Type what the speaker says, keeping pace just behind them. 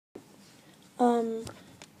Um,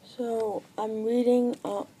 so I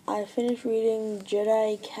finished reading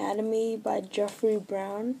Jedi Academy by Jeffrey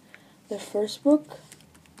Brown, the first book.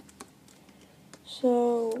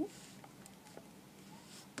 So,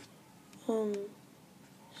 um,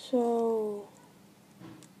 so,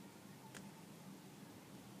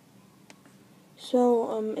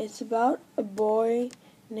 it's about a boy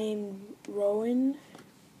named Rowan,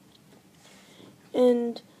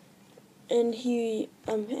 and he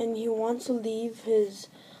wants to leave his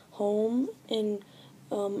home and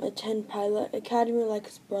attend pilot academy like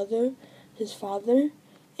his brother, his father,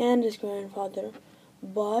 and his grandfather,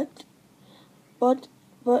 but but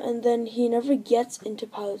and then he never gets into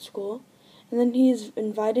pilot school, and then he is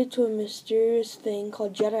invited to a mysterious thing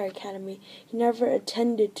called Jedi Academy he never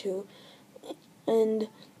attended to, and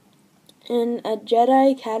at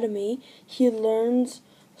Jedi Academy he learns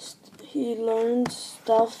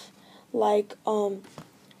stuff like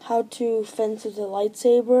how to fence with a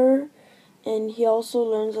lightsaber, and he also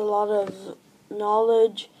learns a lot of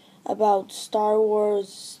knowledge about Star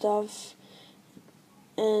Wars stuff,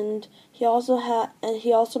 and he also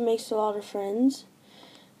makes a lot of friends.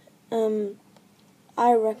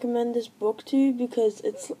 I recommend this book to you because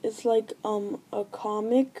it's like a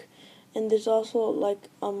comic, and there's also like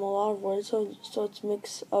a lot of words, so it's a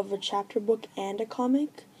mix of a chapter book and a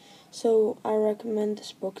comic. So I recommend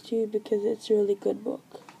this book to you because it's a really good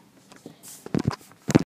book.